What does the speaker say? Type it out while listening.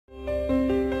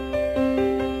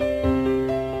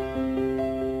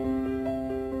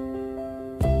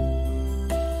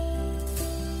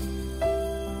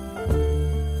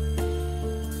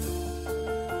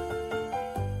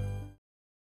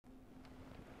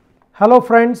Hello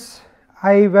friends,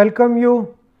 I welcome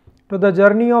you to the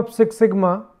journey of Six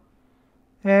Sigma,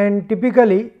 and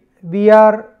typically we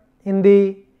are in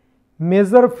the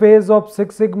measure phase of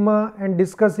Six Sigma and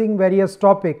discussing various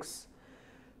topics.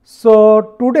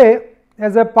 So today,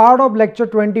 as a part of lecture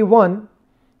 21,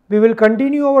 we will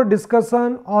continue our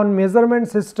discussion on measurement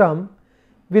system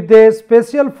with a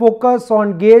special focus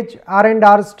on Gage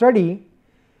R&R study.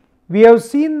 We have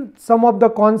seen some of the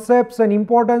concepts and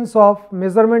importance of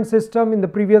measurement system in the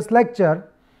previous lecture,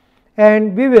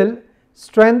 and we will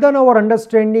strengthen our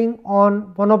understanding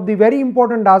on one of the very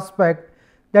important aspect,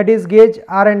 that is Gage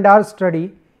R&R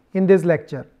study in this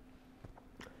lecture.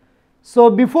 So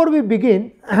before we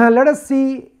begin, let us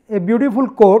see a beautiful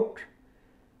quote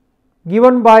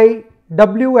given by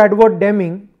W. Edward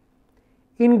Deming.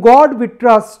 In God we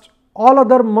trust, all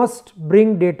other must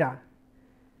bring data.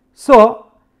 So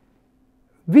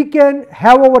we can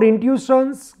have our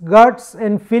intuitions, guts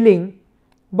and feeling,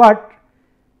 but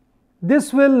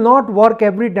this will not work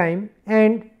every time,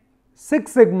 and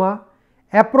Six Sigma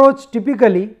approach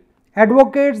typically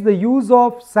advocates the use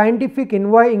of scientific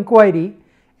inquiry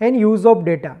and use of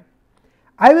data.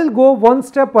 I will go one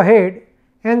step ahead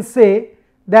and say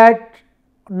that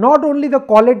not only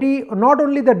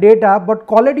the data, but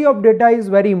quality of data is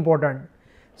very important.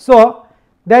 So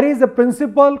there is a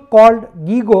principle called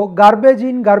GIGO, garbage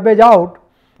in, garbage out,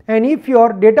 and if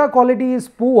your data quality is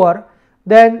poor,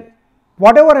 then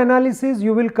whatever analysis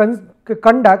you will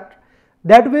conduct,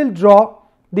 that will draw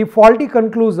the faulty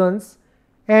conclusions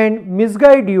and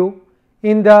misguide you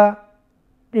in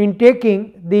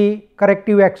taking the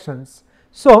corrective actions.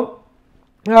 So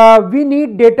we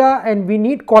need data and we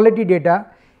need quality data,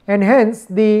 and hence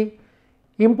the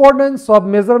importance of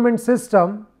measurement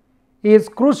system is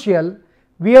crucial.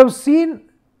 We have seen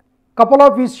couple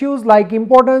of issues like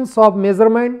importance of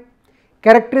measurement,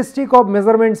 characteristic of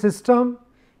measurement system,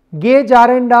 Gage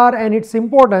R&R and its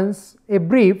importance, a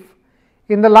brief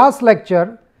in the last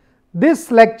lecture. This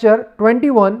lecture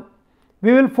 21,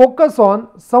 we will focus on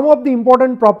some of the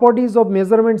important properties of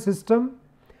measurement system,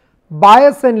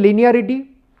 bias and linearity,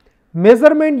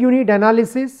 measurement unit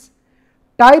analysis,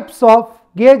 types of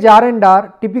Gage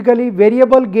R&R, typically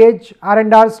variable Gage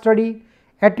R&R study,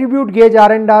 attribute Gage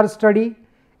R&R study,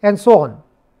 and so on.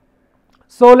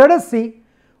 So let us see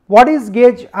what is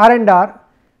Gage R&R.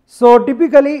 So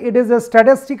typically it is a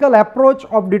statistical approach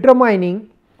of determining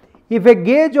if a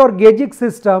gauge or gauging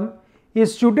system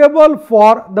is suitable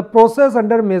for the process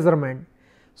under measurement.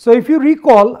 So if you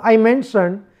recall, I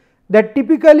mentioned that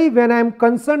typically when I am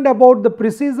concerned about the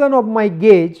precision of my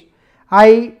gauge,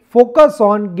 I focus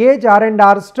on Gage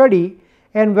R&R study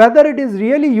and whether it is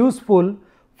really useful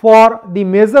for the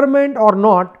measurement or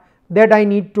not, that I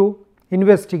need to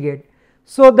investigate.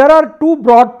 So there are two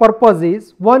broad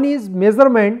purposes. One is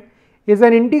measurement is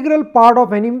an integral part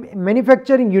of any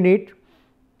manufacturing unit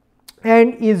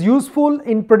and is useful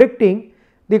in predicting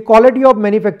the quality of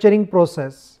manufacturing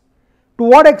process. To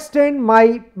what extent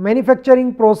my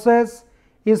manufacturing process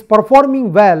is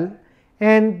performing well,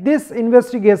 and this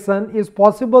investigation is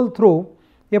possible through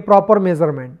a proper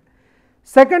measurement.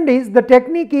 Second is the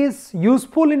technique is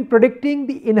useful in predicting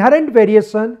the inherent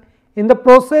variation in the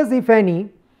process, if any,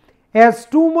 as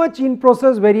too much in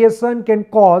process variation can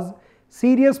cause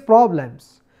serious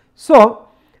problems. So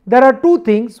there are two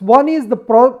things, one is the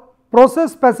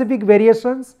process specific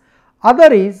variations,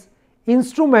 other is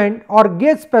instrument or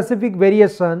gauge specific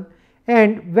variation,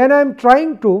 and when I am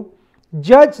trying to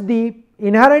judge the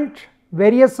inherent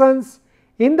variations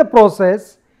in the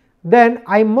process, then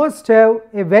I must have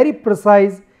a very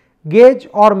precise gauge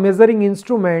or measuring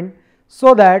instrument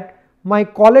so that my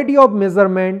quality of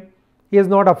measurement is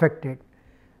not affected.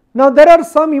 Now there are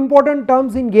some important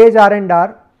terms in Gage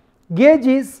R&R. A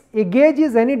gauge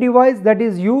is any device that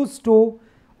is used to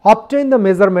obtain the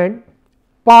measurement.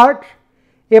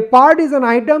 A part is an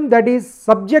item that is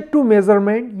subject to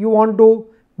measurement, you want to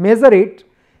measure it,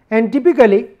 and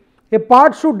typically a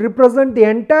part should represent the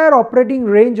entire operating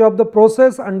range of the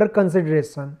process under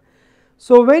consideration.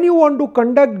 So when you want to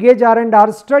conduct Gage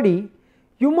R&R study,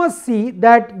 you must see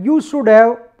that you should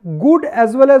have good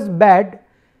as well as bad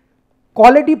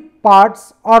quality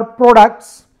parts or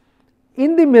products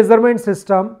in the measurement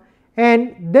system,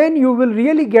 and then you will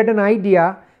really get an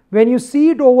idea when you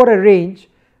see it over a range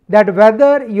that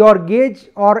whether your gauge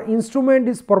or instrument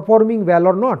is performing well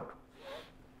or not.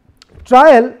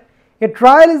 A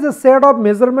trial is a set of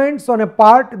measurements on a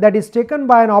part that is taken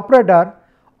by an operator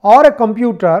or a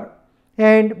computer,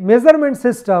 and measurement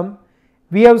system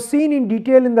we have seen in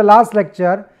detail in the last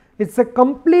lecture. It is a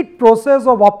complete process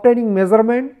of obtaining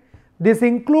measurement. This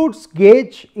includes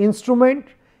gauge, instrument,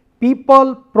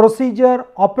 people, procedure,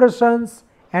 operations,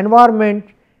 environment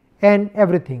and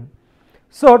everything.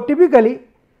 So, typically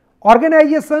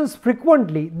organizations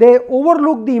frequently they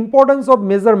overlook the importance of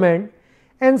measurement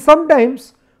and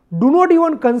sometimes do not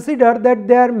even consider that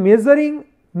they are measuring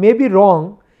may be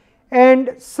wrong,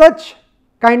 and such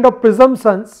kind of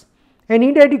presumptions and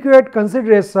inadequate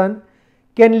consideration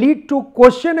can lead to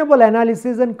questionable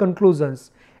analysis and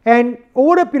conclusions, and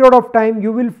over a period of time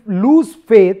you will lose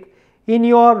faith in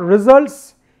your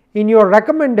results, in your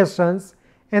recommendations,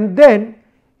 and then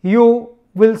you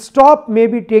will stop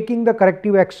maybe taking the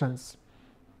corrective actions.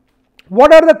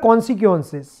 What are the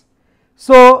consequences?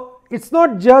 So, it is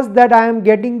not just that I am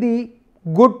getting the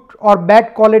good or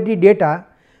bad quality data,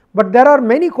 but there are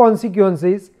many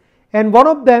consequences, and one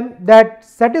of them that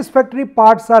satisfactory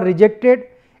parts are rejected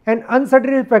and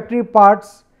unsatisfactory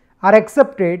parts are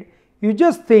accepted. You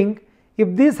just think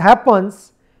if this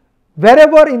happens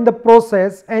wherever in the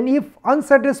process, and if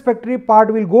unsatisfactory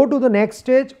part will go to the next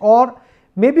stage or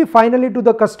maybe finally to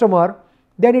the customer,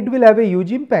 then it will have a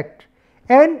huge impact,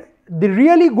 and the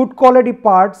really good quality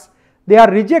parts they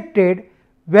are rejected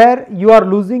where you are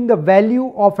losing the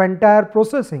value of entire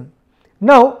processing.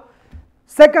 Now,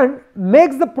 second,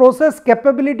 makes the process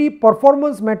capability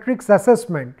performance matrix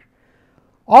assessment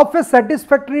of a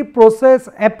satisfactory process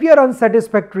appear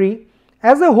unsatisfactory.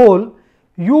 As a whole,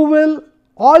 you will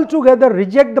altogether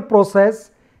reject the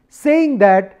process, saying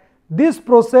that this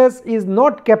process is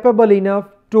not capable enough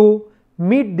to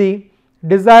meet the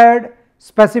desired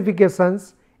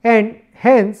specifications, and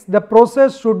hence the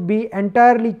process should be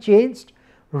entirely changed,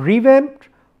 revamped,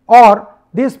 or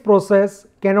this process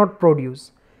cannot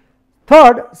produce.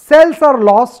 Third, sales are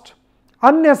lost,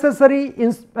 unnecessary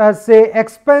say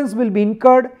expense will be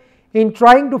incurred in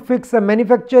trying to fix a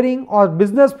manufacturing or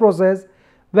business process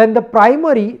when the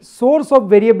primary source of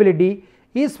variability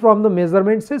is from the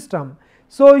measurement system.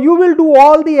 So, you will do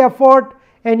all the effort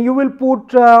and you will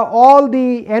put all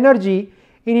the energy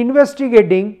in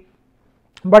investigating,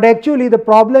 but actually the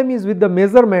problem is with the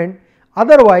measurement,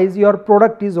 otherwise your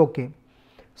product is okay.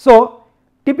 So,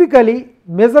 typically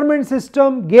measurement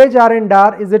system Gage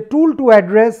R&R is a tool to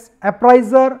address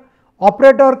appraiser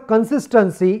operator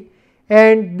consistency,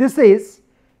 and this is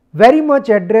very much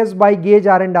addressed by Gage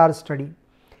R&R study.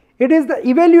 It is the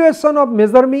evaluation of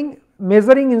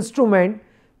measuring instrument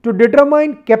to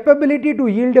determine capability to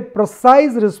yield a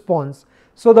precise response.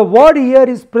 So, the word here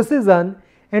is precision,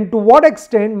 and to what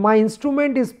extent my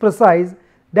instrument is precise,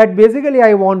 that basically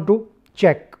I want to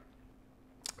check.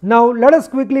 Now, let us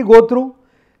quickly go through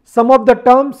some of the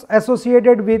terms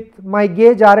associated with my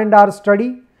Gage R&R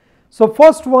study. So,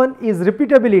 first one is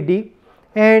repeatability,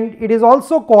 and it is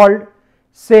also called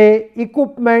say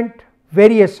equipment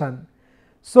variation.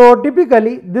 So,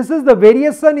 typically this is the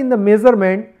variation in the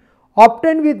measurement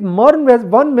obtained with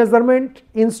one measurement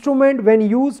instrument when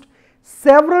used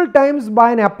several times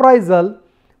by an appraisal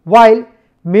while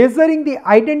measuring the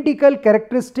identical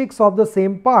characteristics of the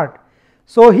same part.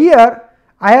 So, here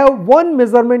I have one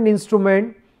measurement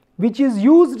instrument which is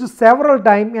used several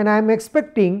times, and I am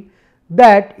expecting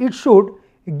that it should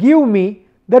give me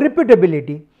the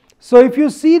repeatability. So, if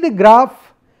you see the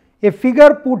graph, a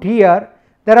figure put here,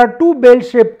 there are two bell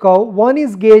shaped curve, one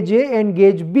is gauge A and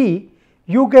gauge B.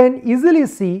 You can easily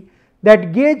see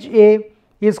that gauge A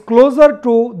is closer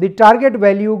to the target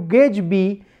value, gauge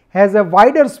B has a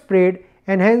wider spread,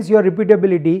 and hence your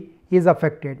repeatability is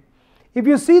affected. If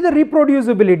you see the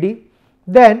reproducibility,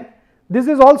 then this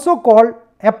is also called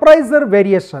appraiser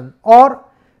variation or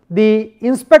the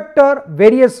inspector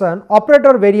variation,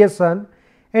 operator variation,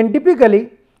 and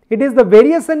typically it is the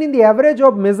variation in the average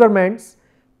of measurements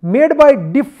made by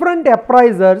different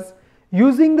appraisers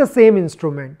using the same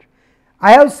instrument.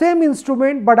 I have same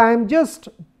instrument, but I am just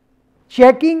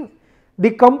checking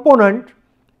the component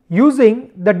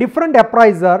using the different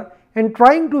appraiser and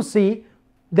trying to see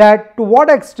that to what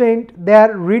extent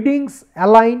their readings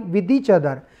align with each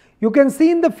other. You can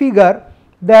see in the figure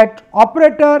that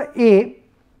operator A,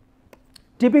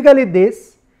 typically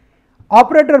this,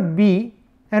 operator B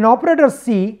and operator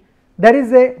C, there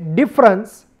is a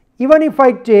difference even if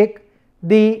I take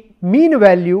the mean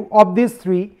value of these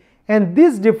three, and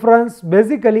this difference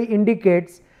basically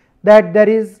indicates that there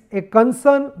is a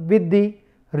concern with the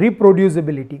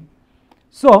reproducibility.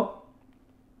 So,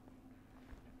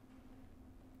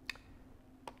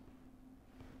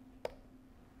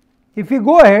 if we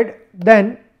go ahead,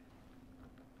 then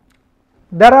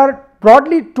there are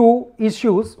broadly two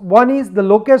issues. One is the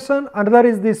location, another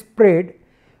is the spread.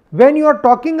 When you are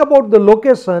talking about the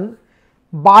location,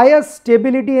 bias,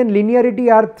 stability and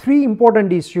linearity are three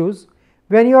important issues.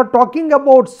 When you are talking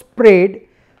about spread,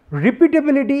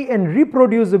 repeatability and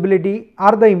reproducibility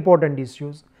are the important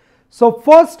issues. So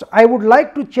first I would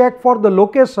like to check for the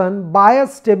location,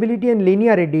 bias, stability and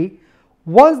linearity.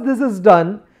 Once this is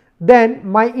done, then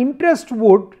my interest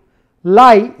would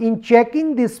lie in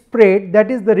checking the spread,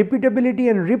 that is the repeatability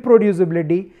and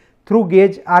reproducibility, through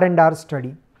Gage R&R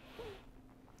study.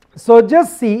 So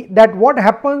just see that what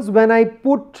happens when I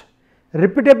put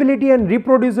repeatability and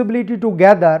reproducibility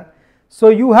together. So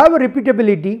you have a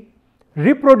repeatability,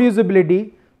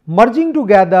 reproducibility merging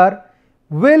together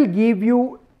will give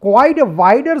you quite a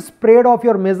wider spread of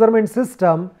your measurement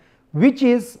system, which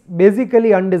is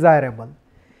basically undesirable.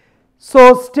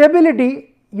 So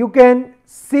stability, you can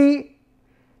see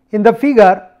in the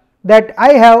figure that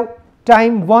I have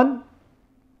time 1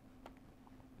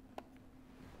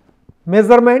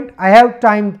 measurement, I have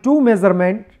time 2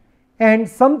 measurement, and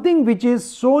something which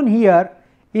is shown here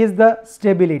is the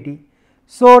stability.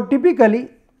 So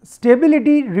typically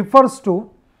stability refers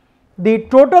to the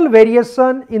total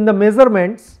variation in the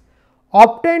measurements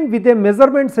obtained with a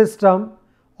measurement system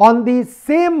on the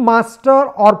same master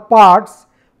or parts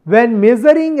when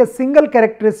measuring a single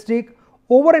characteristic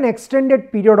over an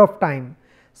extended period of time.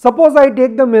 Suppose I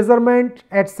take the measurement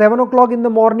at 7 o'clock in the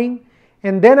morning,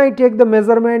 and then I take the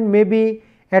measurement maybe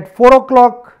at 4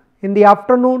 o'clock in the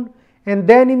afternoon, and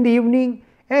then in the evening,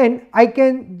 and I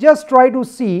can just try to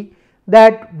see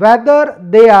that whether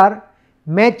they are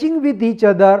matching with each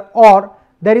other or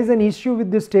there is an issue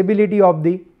with the stability of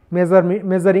the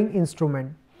measuring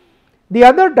instrument. The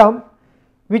other term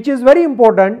which is very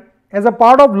important as a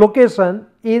part of location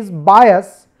is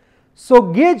bias. So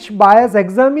gauge bias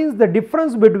examines the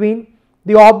difference between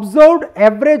the observed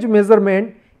average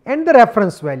measurement and the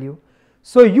reference value.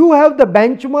 So you have the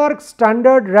benchmark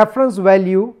standard reference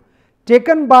value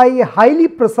taken by a highly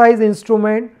precise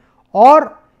instrument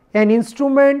or an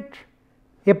instrument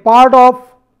a part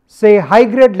of say high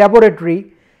grade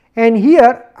laboratory, and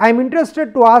here I am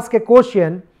interested to ask a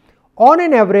question: on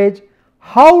an average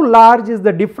how large is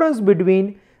the difference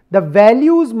between the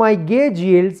values my gauge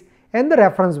yields and the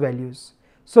reference values.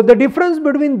 So the difference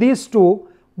between these two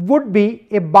would be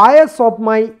a bias of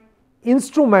my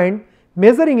instrument,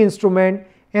 measuring instrument,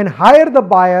 and higher the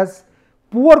bias,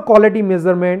 poor quality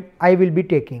measurement I will be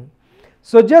taking.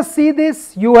 So just see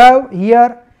this, you have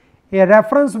here a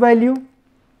reference value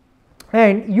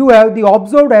and you have the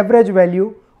observed average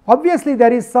value. Obviously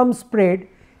there is some spread,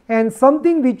 and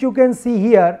something which you can see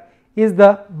here is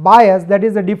the bias, that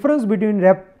is the difference between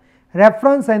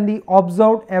reference and the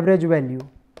observed average value.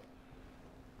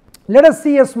 Let us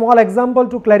see a small example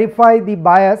to clarify the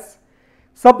bias.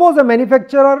 Suppose a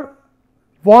manufacturer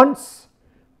wants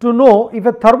to know if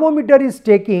a thermometer is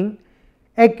taking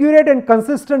accurate and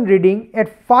consistent reading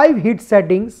at 5 heat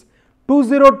settings: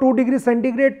 202 degrees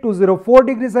centigrade, 204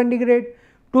 degrees centigrade,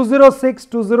 206,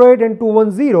 208 and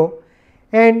 210,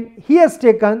 and he has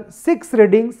taken 6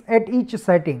 readings at each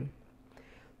setting.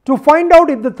 To find out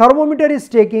if the thermometer is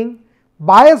taking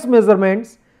bias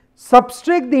measurements,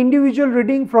 subtract the individual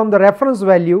reading from the reference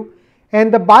value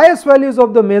and the bias values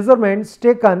of the measurements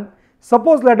taken,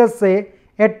 suppose let us say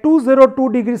at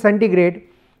 202 degrees centigrade,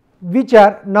 which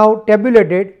are now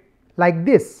tabulated like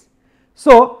this.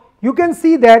 So you can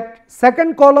see that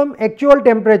second column actual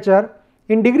temperature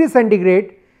in degree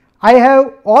centigrade, I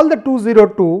have all the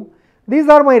 202, these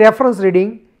are my reference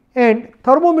reading, and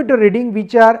thermometer reading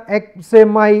which are say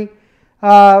my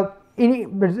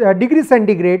degree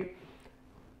centigrade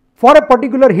for a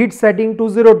particular heat setting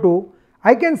 202.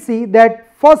 I can see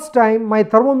that first time my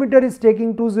thermometer is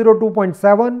taking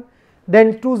 202.7,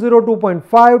 then 202.5,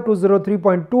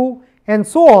 203.2 and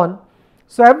so on.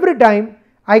 So every time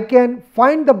I can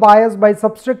find the bias by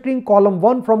subtracting column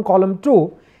 1 from column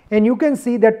 2, and you can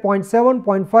see that 0.7,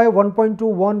 0.5, 1.2,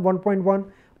 1,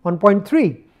 1.1,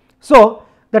 1.3. So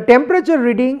the temperature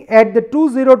reading at the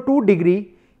 202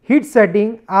 degree heat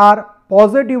setting are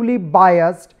positively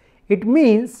biased. It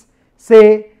means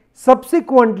say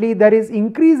subsequently there is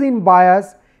increase in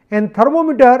bias and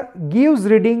thermometer gives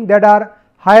reading that are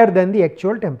higher than the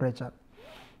actual temperature.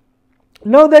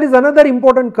 Now there is another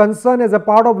important concern as a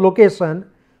part of location,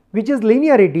 which is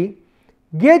linearity.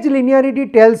 Gauge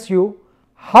linearity tells you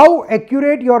how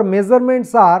accurate your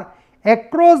measurements are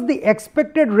across the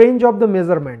expected range of the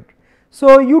measurement.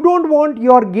 So you don't want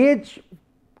your gauge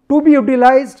to be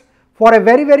utilized for a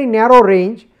very narrow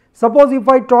range. Suppose if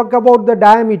I talk about the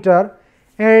diameter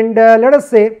and let us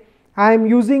say I am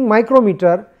using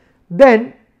micrometer,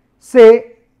 then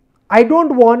say I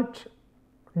don't want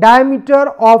diameter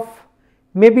of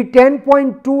maybe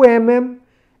 10.2 mm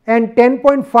and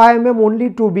 10.5 mm only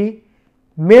to be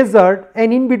measured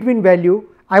and in between value.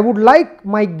 I would like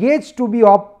my gauge to be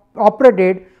of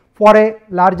operated for a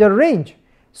larger range.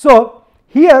 So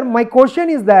here my question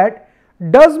is that,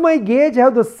 does my gauge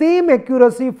have the same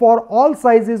accuracy for all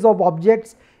sizes of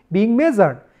objects being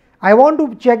measured? I want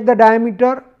to check the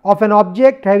diameter of an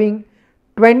object having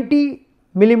 20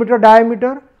 millimeter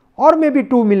diameter or maybe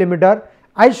 2 millimeter.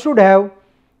 I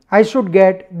should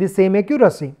get the same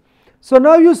accuracy. So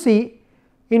now you see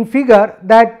in figure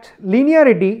that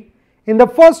linearity, in the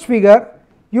first figure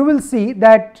you will see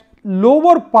that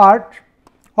lower part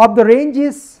of the range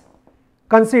is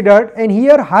considered and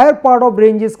here higher part of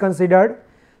range is considered.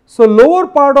 So lower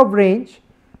part of range,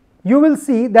 you will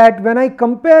see that when I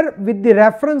compare with the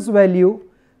reference value,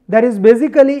 there is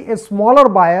basically a smaller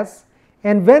bias,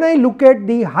 and when I look at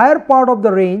the higher part of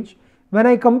the range, when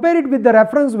I compare it with the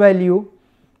reference value,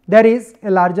 there is a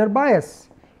larger bias.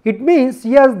 It means,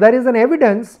 yes, there is an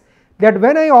evidence that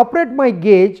when I operate my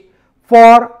gauge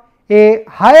for a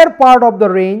higher part of the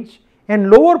range and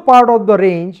lower part of the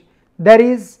range, there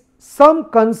is some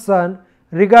concern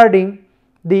regarding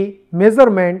the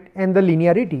measurement and the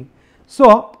linearity.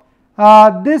 So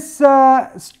this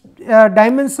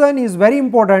dimension is very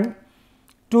important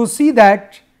to see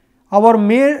that our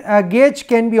gauge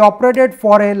can be operated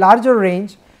for a larger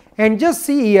range. And just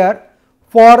see here,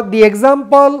 for the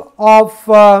example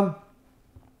of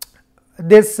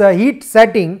this heat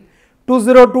setting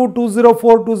 202,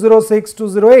 204, 206,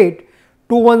 208,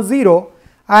 210,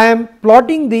 I am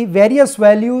plotting the various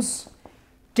values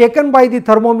taken by the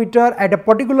thermometer at a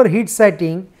particular heat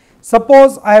setting.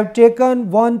 Suppose I have taken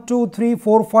 1, 2, 3,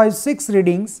 4, 5, 6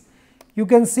 readings. You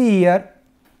can see here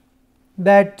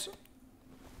that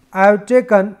I have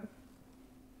taken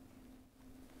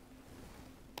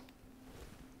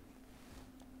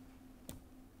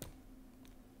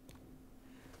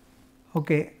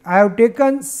I have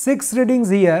taken 6 readings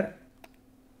here.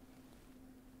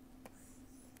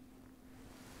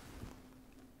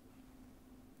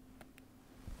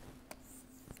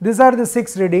 These are the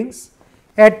 6 readings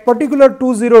at particular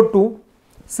 202.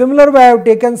 Similar way I have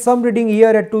taken some reading here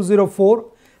at 204.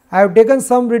 I have taken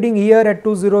some reading here at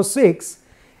 206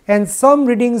 and some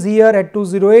readings here at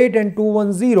 208 and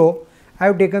 210. I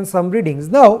have taken some readings.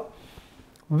 Now,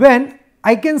 when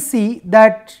I can see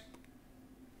that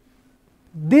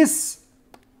this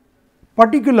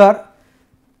particular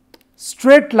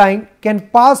straight line can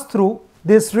pass through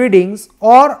these readings,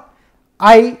 or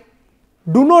I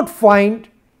do not find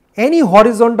any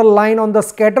horizontal line on the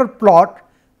scatter plot,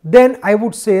 then I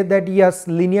would say that yes,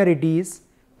 linearity is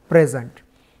present.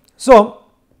 So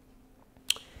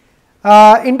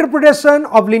interpretation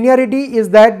of linearity is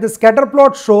that the scatter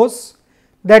plot shows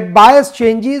that bias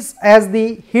changes as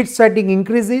the heat setting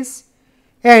increases,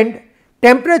 and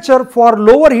temperature for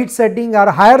lower heat setting are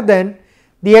higher than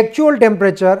the actual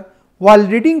temperature, while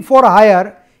reading for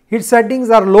higher heat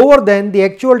settings are lower than the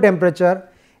actual temperature.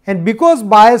 And because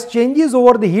bias changes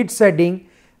over the heat setting,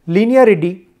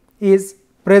 linearity is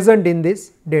present in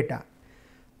this data.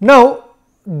 Now,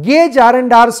 Gage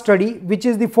R&R study, which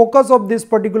is the focus of this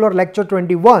particular lecture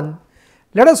 21,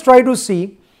 let us try to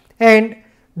see, and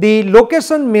the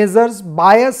location measures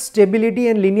bias, stability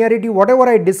and linearity, whatever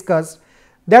I discussed,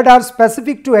 that are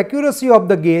specific to accuracy of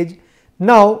the gauge.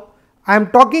 Now, I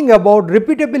am talking about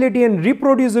repeatability and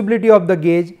reproducibility of the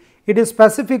gauge. It is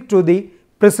specific to the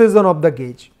precision of the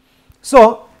gauge.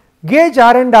 So, Gage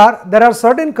R&R, there are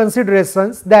certain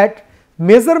considerations that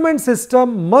measurement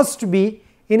system must be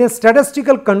in a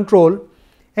statistical control,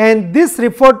 and this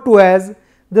referred to as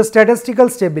the statistical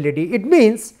stability. It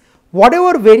means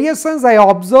whatever variations I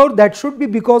observe, that should be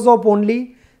because of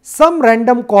only some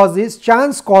random causes,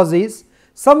 chance causes,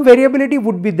 some variability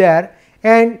would be there,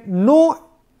 and no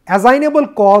assignable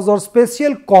cause or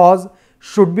special cause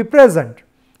should be present.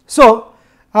 So,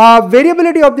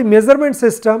 variability of the measurement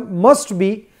system must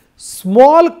be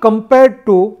small compared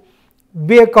to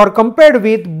compared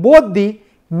with both the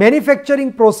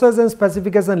manufacturing process and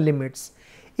specification limits.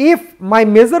 If my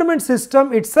measurement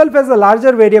system itself has a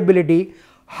larger variability,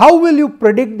 how will you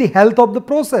predict the health of the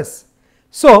process?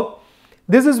 So,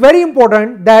 this is very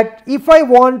important that if I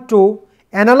want to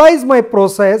analyze my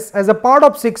process as a part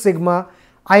of Six Sigma,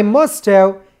 I must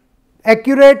have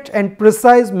accurate and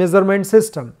precise measurement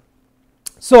system.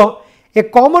 So, a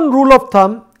common rule of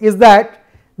thumb is that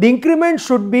the increment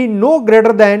should be no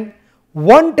greater than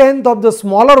 1/10 of the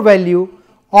smaller value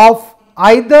of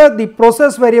either the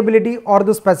process variability or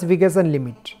the specification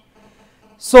limit.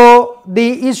 So,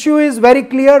 the issue is very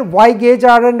clear. Why Gage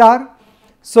R&R?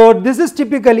 So, this is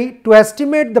typically to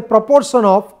estimate the proportion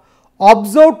of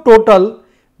observed total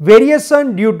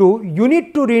variation due to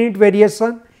unit to unit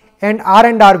variation and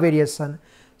R&R variation.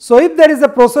 So if there is a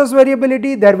process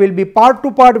variability, there will be part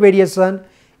to part variation.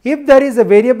 If there is a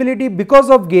variability because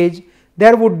of gauge,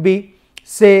 there would be,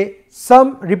 say,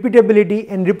 some repeatability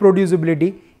and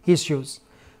reproducibility issues.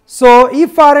 So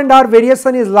if R&R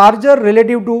variation is larger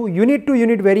relative to unit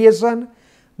variation,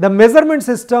 the measurement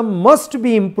system must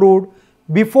be improved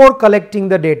before collecting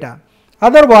the data.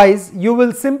 Otherwise, you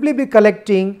will simply be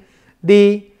collecting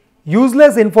the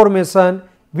useless information,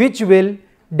 which will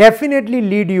definitely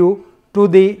lead you to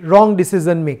the wrong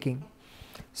decision making.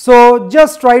 So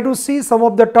just try to see some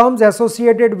of the terms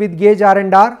associated with Gage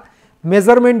R&R,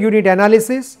 measurement unit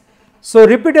analysis. So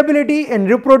repeatability and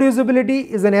reproducibility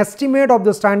is an estimate of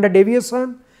the standard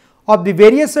deviation of the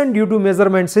variation due to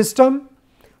measurement system.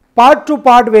 Part to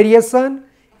part variation,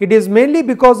 it is mainly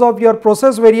because of your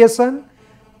process variation.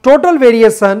 Total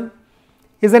variation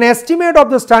is an estimate of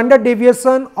the standard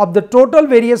deviation of the total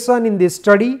variation in the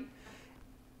study.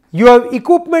 You have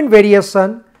equipment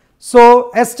variation. So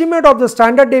estimate of the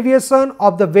standard deviation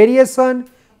of the variation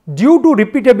due to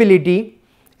repeatability,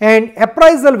 and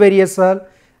appraisal variation,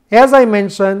 as I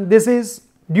mentioned, this is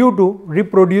due to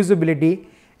reproducibility,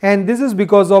 and this is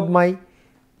because of my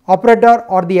operator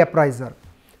or the appraiser.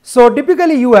 So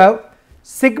typically you have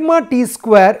sigma t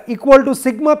square equal to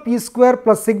sigma p square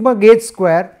plus sigma gauge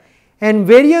square, and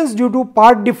variance due to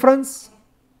part difference.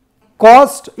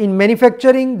 Cost in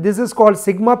manufacturing, this is called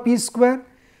sigma p square.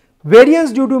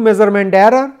 Variance due to measurement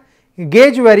error,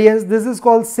 gauge variance, this is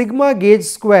called sigma gauge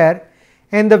square,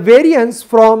 and the variance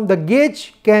from the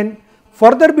gauge can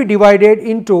further be divided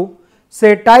into,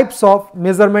 say, types of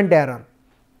measurement error.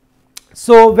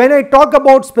 So when I talk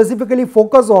about specifically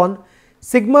focus on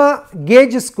sigma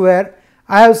gauge square,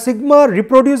 I have sigma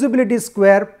reproducibility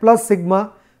square plus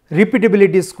sigma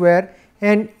repeatability square,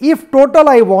 and if total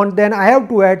I want, then I have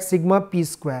to add sigma p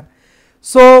square.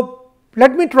 So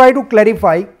let me try to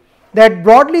clarify that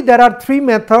broadly there are three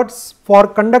methods for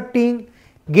conducting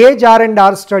Gage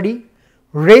R&R study: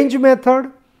 range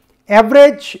method,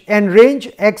 average and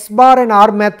range X bar and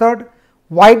R method,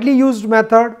 widely used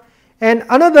method, and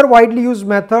another widely used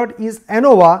method is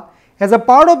ANOVA. As a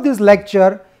part of this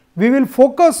lecture, we will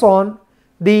focus on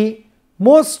the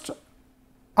most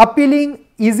appealing,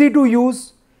 easy to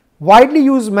use, widely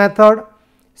used method,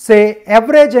 say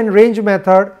average and range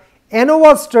method.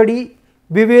 ANOVA study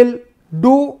we will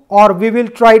do, or we will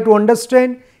try to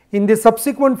understand in the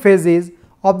subsequent phases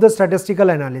of the statistical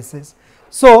analysis.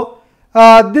 So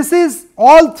this is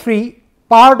all three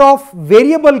part of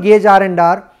variable Gage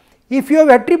R&R. If you have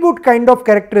attribute kind of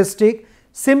characteristic,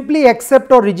 simply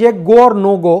accept or reject, go or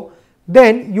no go,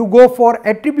 then you go for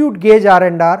attribute Gage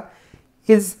R&R.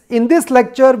 In this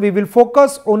lecture we will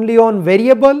focus only on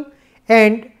variable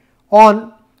and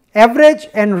on average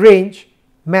and range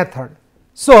method.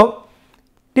 So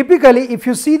typically if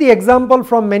you see the example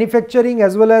from manufacturing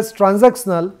as well as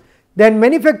transactional, then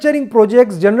manufacturing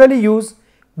projects generally use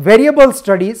variable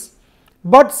studies,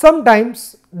 but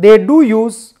sometimes they do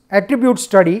use attribute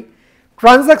study.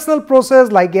 Transactional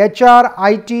process like HR,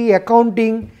 IT,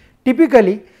 accounting,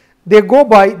 typically they go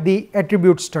by the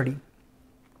attribute study.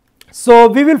 So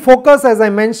we will focus, as I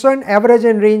mentioned, average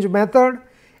and range method,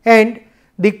 and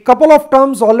the couple of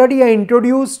terms already I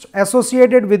introduced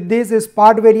associated with this is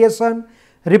part variation,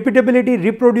 repeatability,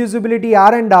 reproducibility,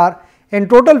 R&R, and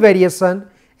total variation,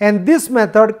 and this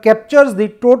method captures the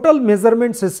total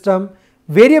measurement system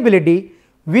variability,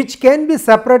 which can be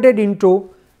separated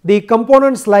into the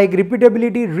components like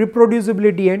repeatability,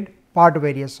 reproducibility, and part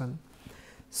variation.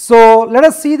 So let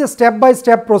us see the step by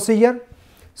step procedure.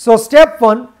 So step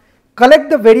 1, collect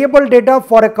the variable data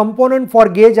for a component for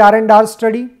Gage R&R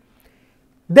study.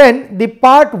 Then the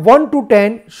part 1 to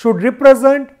 10 should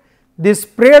represent the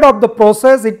spread of the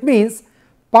process. It means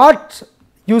part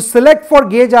you select for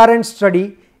Gage R&R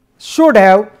study should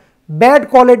have bad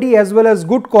quality as well as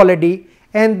good quality,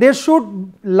 and they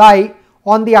should lie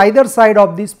on the either side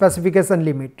of the specification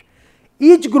limit.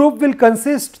 Each group will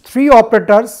consist 3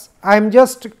 operators. I am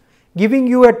just giving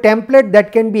you a template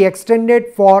that can be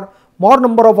extended for more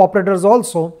number of operators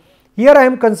also. Here I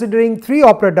am considering 3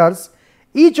 operators.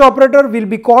 Each operator will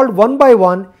be called one by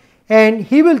one, and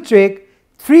he will check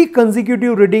 3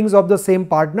 consecutive readings of the same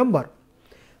part number.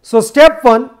 So step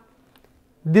 1,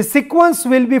 the sequence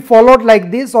will be followed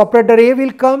like this. Operator A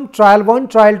will come, trial 1,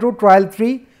 trial 2, trial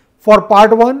 3 for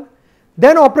part 1.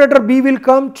 Then operator B will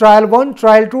come, trial 1,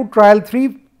 trial 2, trial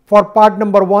 3 for part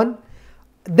number 1.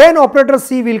 Then operator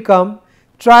C will come,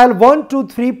 trial 1, 2,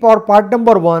 3 for part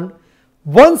number 1.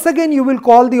 Once again you will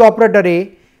call the operator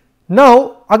A.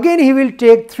 Now again he will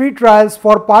take 3 trials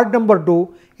for part number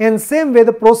 2, and same way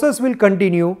the process will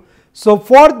continue. So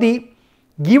for the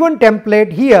given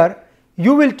template here,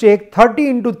 you will take 30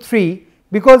 into 3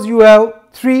 because you have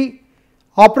 3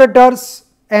 operators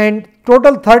and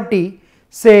total 30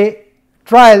 say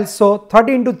trials. So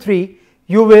 30 into 3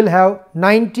 you will have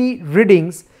 90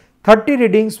 readings, 30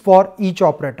 readings for each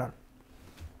operator.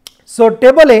 So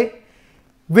table A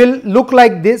will look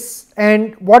like this,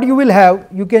 and what you will have,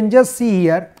 you can just see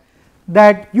here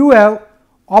that you have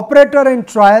operator and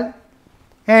trial,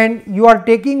 and you are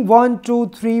taking 1,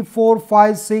 2, 3, 4,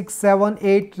 5, 6, 7,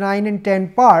 8, 9 and 10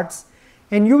 parts,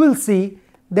 and you will see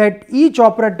that each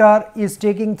operator is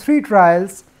taking 3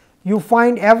 trials. You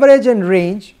find average and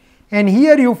range, and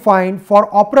here you find for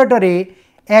operator A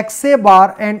XA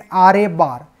bar and RA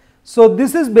bar. So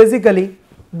this is basically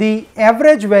the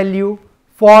average value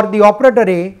for the operator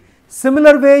A.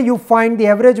 Similar way you find the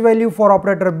average value for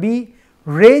operator B,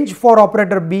 range for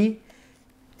operator B,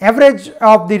 average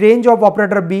of the range of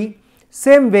operator B.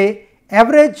 Same way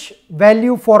average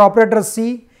value for operator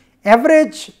C,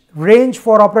 average range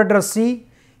for operator C.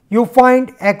 You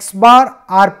find X bar,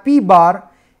 RP bar,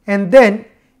 and then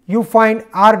you find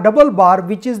R double bar,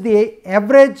 which is the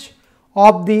average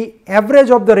of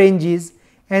the ranges,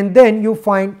 and then you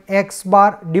find X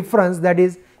bar difference, that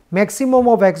is maximum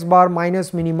of X bar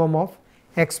minus minimum of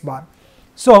X bar.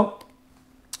 So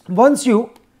once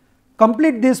you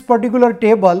complete this particular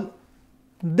table,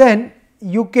 then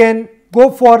you can go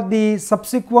for the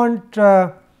subsequent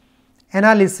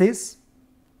analysis.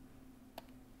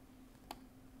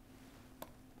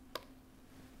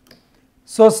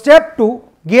 So step 2,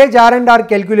 Gage R&R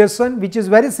calculation, which is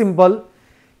very simple.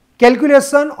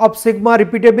 Calculation of sigma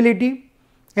repeatability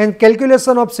and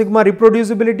calculation of sigma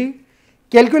reproducibility.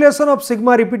 Calculation of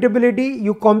sigma repeatability,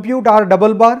 you compute R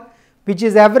double bar, which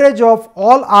is average of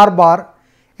all R bar,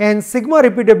 and sigma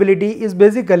repeatability is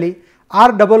basically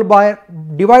R double bar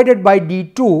divided by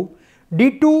D2.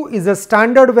 D2 is a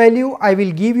standard value. I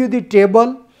will give you the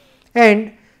table,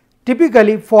 and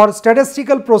typically for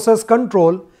statistical process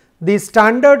control, the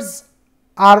standards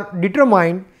are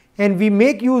determined and we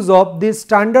make use of these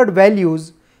standard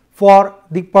values for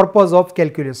the purpose of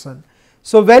calculation.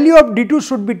 So value of D2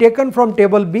 should be taken from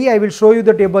table B. I will show you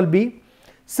the table B.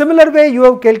 Similar way you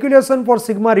have calculation for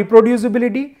sigma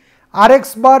reproducibility,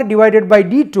 Rx bar divided by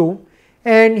D2,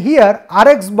 and here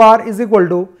Rx bar is equal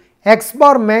to X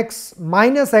bar max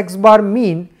minus X bar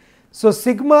mean. So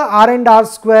sigma R and R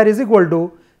square is equal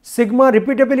to sigma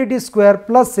repeatability square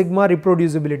plus sigma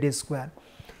reproducibility square.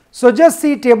 So just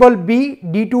see table B,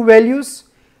 D2 values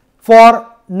for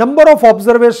number of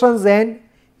observations, and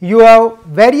you have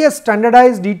various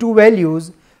standardized D2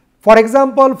 values. For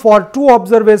example, for 2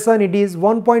 observation it is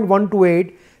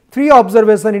 1.128, 3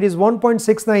 observation it is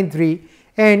 1.693,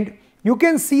 and you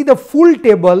can see the full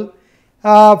table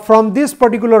from this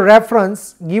particular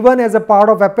reference given as a part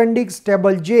of appendix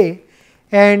table J,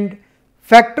 and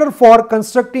factor for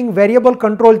constructing variable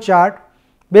control chart,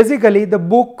 basically the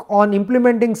book on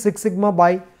implementing Six Sigma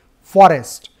by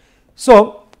Forrest.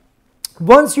 So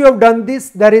once you have done this,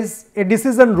 there is a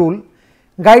decision rule,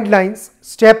 guidelines.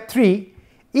 Step 3,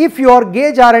 if your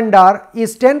Gage R&R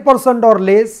is 10% or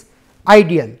less,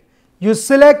 ideal. You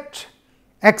select,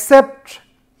 accept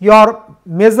your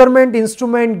measurement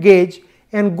instrument gauge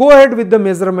and go ahead with the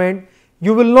measurement.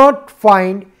 You will not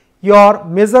find your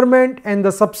measurement and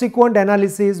the subsequent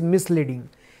analysis misleading.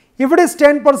 If it is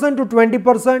 10% to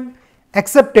 20%,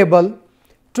 acceptable,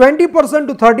 20%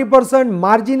 to 30%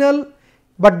 marginal,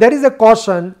 but there is a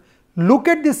caution. Look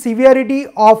at the severity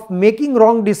of making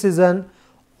wrong decision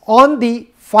on the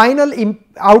final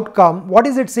outcome, what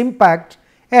is its impact,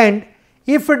 and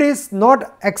if it is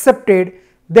not accepted,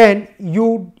 then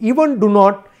you even do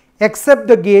not accept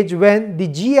the gauge when the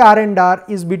GR&R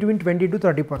is between 20 to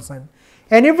 30%.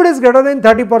 And if it is greater than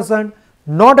 30%,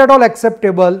 not at all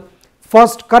acceptable.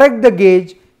 First correct the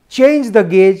gauge, change the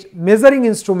gauge, measuring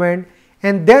instrument,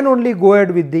 and then only go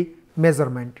ahead with the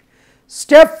measurement.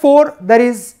 Step 4, there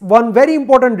is one very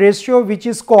important ratio which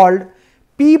is called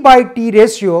P by T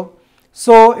ratio.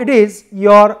 So it is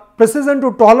your precision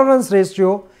to tolerance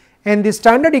ratio, and the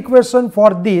standard equation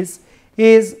for this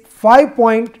is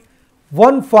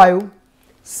 5.15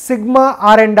 sigma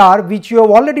R&R, which you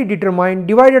have already determined,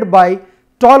 divided by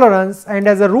tolerance, and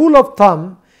as a rule of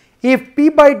thumb, if P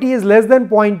by T is less than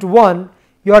 0.1,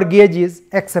 your gauge is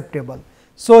acceptable.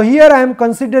 So here I am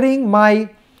considering my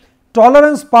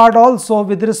tolerance part also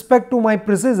with respect to my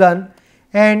precision,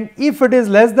 and if it is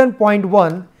less than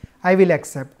 0.1, I will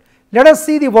accept. Let us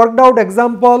see the worked out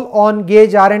example on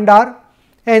Gage R&R,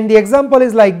 and the example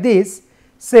is like this.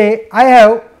 Say I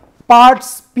have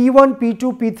parts P1,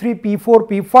 P2, P3, P4,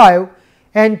 P5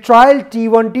 and trial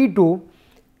T1, T2.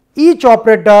 Each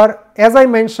operator, as I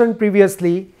mentioned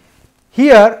previously,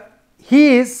 here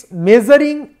he is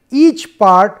measuring each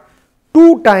part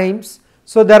 2 times.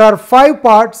 So there are 5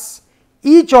 parts,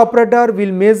 each operator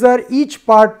will measure each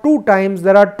part 2 times,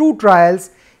 there are 2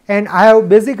 trials and I have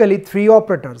basically 3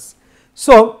 operators.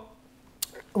 So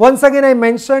once again I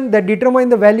mentioned that determine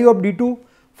the value of D2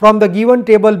 from the given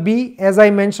table B as I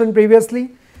mentioned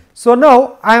previously. So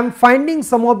now I am finding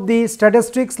some of the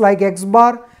statistics like x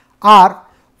bar R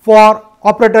for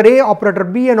operator A, operator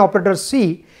B and operator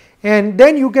C, and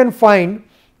then you can find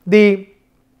the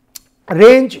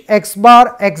range x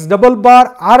bar, x double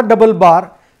bar, R double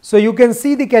bar. So you can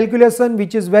see the calculation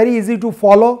which is very easy to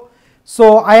follow.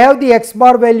 So I have the x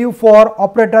bar value for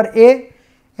operator A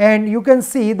and you can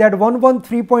see that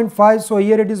 113.5, so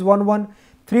here it is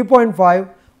 113.5,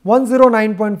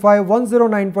 109.5,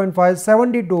 109.5,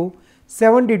 72,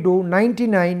 72,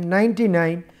 99,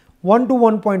 99, 1 to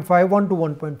 1.5, 1 to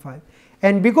 1.5.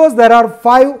 And because there are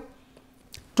 5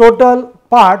 total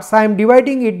parts, I am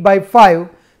dividing it by 5.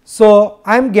 So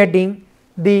I am getting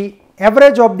the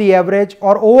average of the average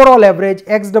or overall average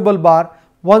x double bar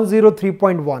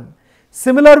 103.1.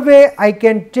 Similar way I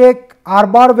can take R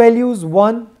bar values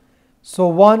 1, so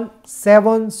 1,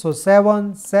 7, so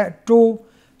 7, 2,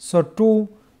 so 2,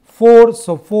 4,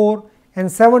 so 4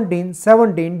 and 17,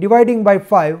 17 dividing by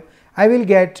 5 I will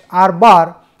get R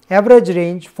bar average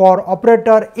range for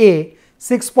operator A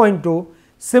 6.2.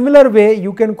 Similar way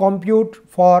you can compute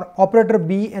for operator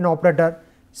B and operator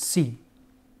C.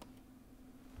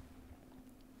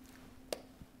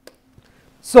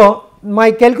 So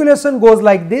my calculation goes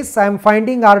like this. I am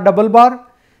finding R double bar,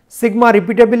 sigma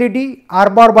repeatability, R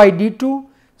bar by D2.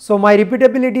 So my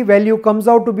repeatability value comes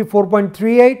out to be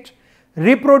 4.38.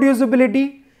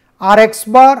 Reproducibility, R x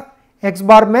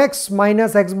bar max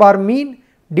minus x bar mean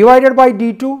divided by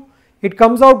D2. It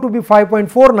comes out to be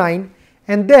 5.49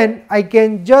 and then I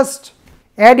can just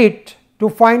add it to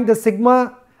find the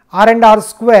sigma R&R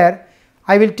square.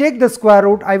 I will take the square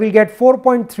root, I will get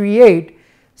 4.38,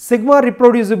 sigma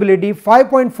reproducibility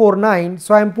 5.49,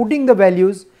 so I am putting the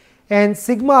values and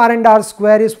sigma R&R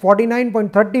square is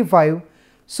 49.35.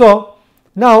 So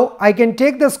now I can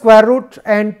take the square root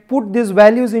and put these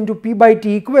values into P by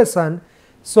T equation.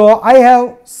 So I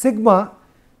have sigma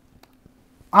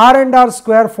R&R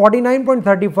square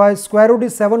 49.35, square root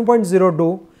is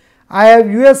 7.02. I have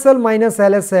USL minus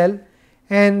LSL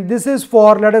and this is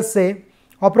for, let us say,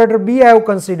 operator B I have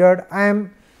considered. I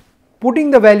am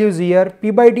putting the values here,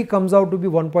 P by T comes out to be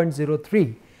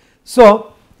 1.03.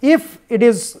 So if it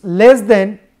is less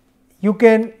than, you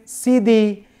can see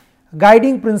the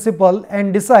guiding principle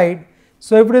and decide.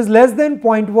 So if it is less than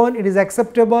 0.1 it is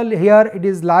acceptable, here it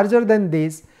is larger than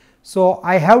this. So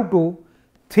I have to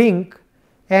think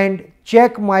and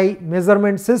check my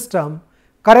measurement system,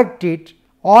 correct it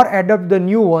or adopt the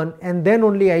new one and then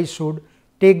only I should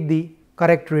take the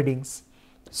correct readings.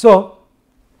 So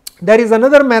there is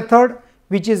another method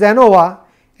which is ANOVA,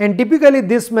 and typically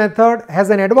this method has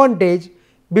an advantage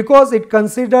because it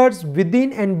considers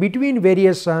within and between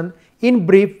variation. In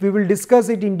brief, we will discuss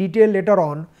it in detail later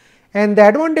on, and the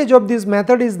advantage of this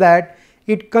method is that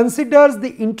it considers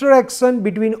the interaction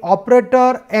between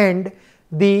operator and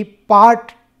the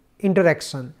part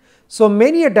interaction. So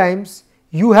many a times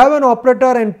you have an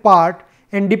operator and part,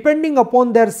 and depending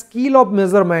upon their scale of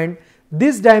measurement,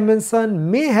 this dimension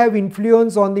may have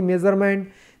influence on the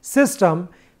measurement system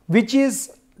which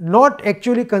is not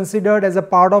actually considered as a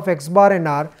part of x bar and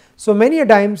R. So many a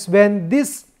times when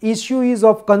this issue is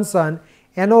of concern,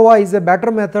 ANOVA is a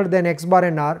better method than x bar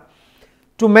and R.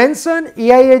 To mention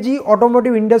AIAG,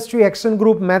 Automotive Industry Action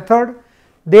Group method,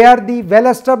 they are the well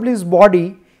established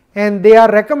body and they are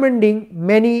recommending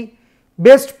many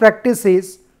best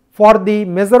practices for the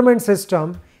measurement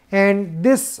system, and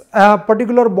this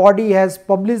particular body has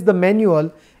published the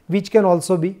manual which can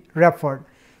also be referred.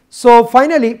 So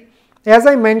finally, as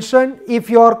I mentioned, if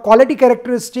your quality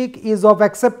characteristic is of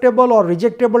acceptable or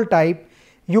rejectable type,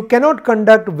 you cannot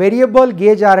conduct variable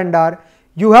gauge R&R,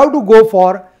 you have to go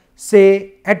for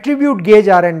say attribute gauge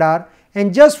R&R,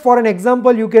 and just for an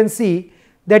example you can see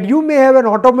that you may have an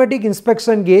automatic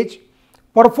inspection gauge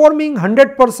performing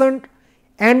 100%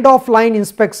 end of line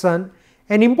inspection,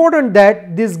 and important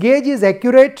that this gauge is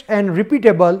accurate and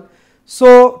repeatable.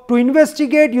 So to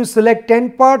investigate you select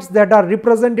 10 parts that are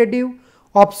representative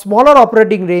of smaller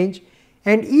operating range,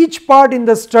 and each part in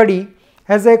the study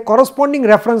has a corresponding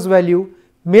reference value.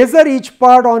 Measure each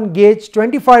part on gauge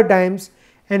 25 times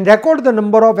and record the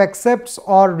number of accepts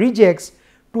or rejects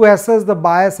to assess the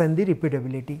bias and the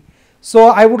repeatability. So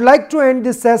I would like to end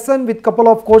this session with couple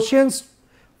of questions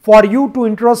for you to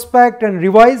introspect and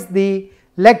revise the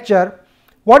lecture.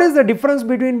 What is the difference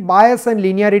between bias and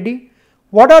linearity?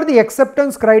 What are the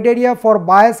acceptance criteria for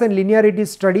bias and linearity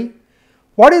study?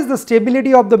 What is the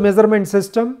stability of the measurement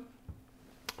system?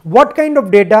 What kind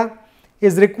of data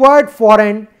is required for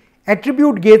an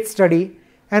attribute gauge study,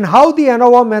 and how the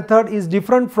ANOVA method is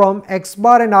different from X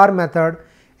bar and R method,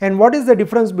 and what is the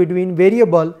difference between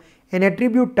variable and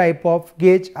attribute type of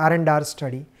Gage R&R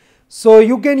study. So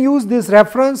you can use this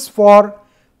reference for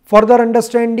further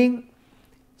understanding.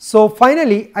 So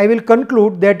finally, I will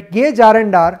conclude that Gage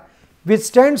R&R, which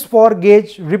stands for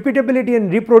gauge repeatability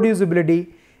and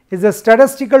reproducibility, is a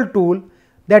statistical tool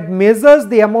that measures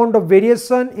the amount of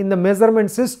variation in the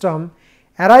measurement system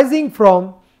arising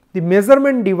from the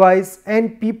measurement device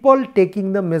and people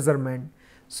taking the measurement.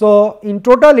 So in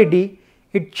totality,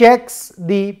 it checks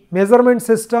the measurement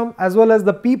system as well as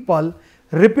the people,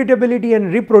 repeatability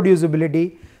and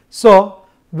reproducibility. So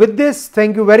with this,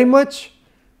 thank you very much.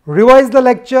 Revise the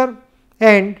lecture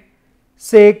and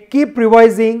keep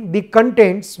revising the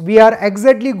contents. We are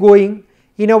exactly going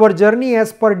in our journey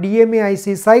as per DMA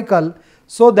IC cycle,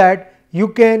 so that you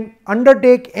can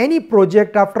undertake any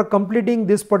project after completing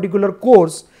this particular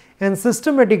course and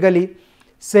systematically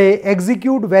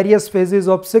execute various phases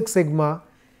of Six Sigma.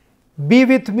 Be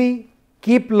with me,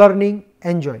 keep learning,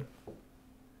 enjoy.